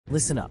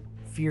Listen up,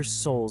 fierce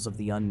souls of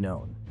the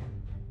unknown.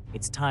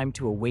 It's time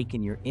to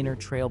awaken your inner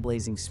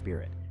trailblazing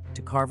spirit,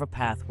 to carve a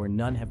path where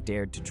none have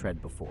dared to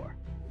tread before.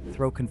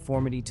 Throw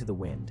conformity to the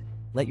wind.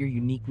 Let your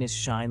uniqueness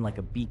shine like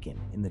a beacon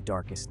in the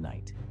darkest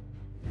night.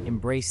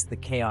 Embrace the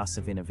chaos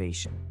of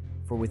innovation,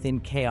 for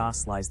within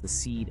chaos lies the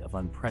seed of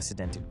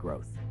unprecedented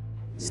growth.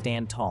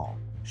 Stand tall,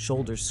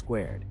 shoulders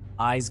squared,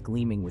 eyes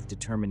gleaming with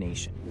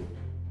determination.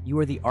 You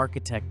are the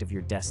architect of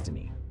your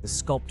destiny, the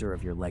sculptor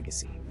of your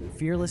legacy.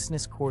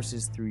 Fearlessness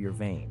courses through your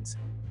veins,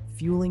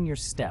 fueling your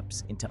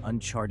steps into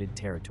uncharted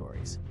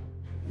territories.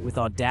 With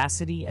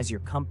audacity as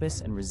your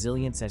compass and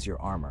resilience as your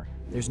armor,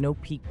 there's no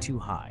peak too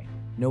high,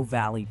 no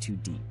valley too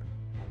deep.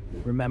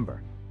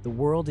 Remember, the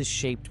world is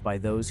shaped by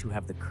those who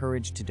have the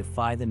courage to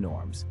defy the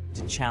norms,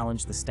 to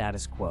challenge the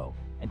status quo,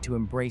 and to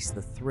embrace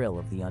the thrill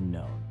of the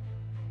unknown.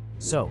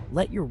 So,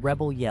 let your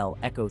rebel yell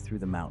echo through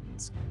the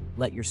mountains.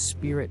 Let your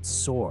spirit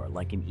soar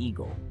like an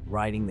eagle,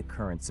 riding the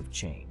currents of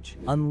change.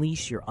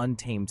 Unleash your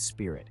untamed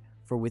spirit,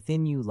 for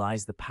within you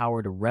lies the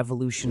power to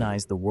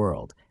revolutionize the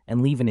world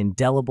and leave an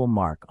indelible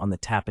mark on the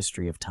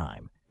tapestry of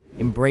time.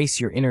 Embrace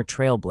your inner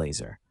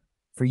trailblazer,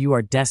 for you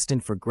are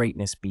destined for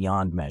greatness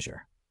beyond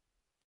measure.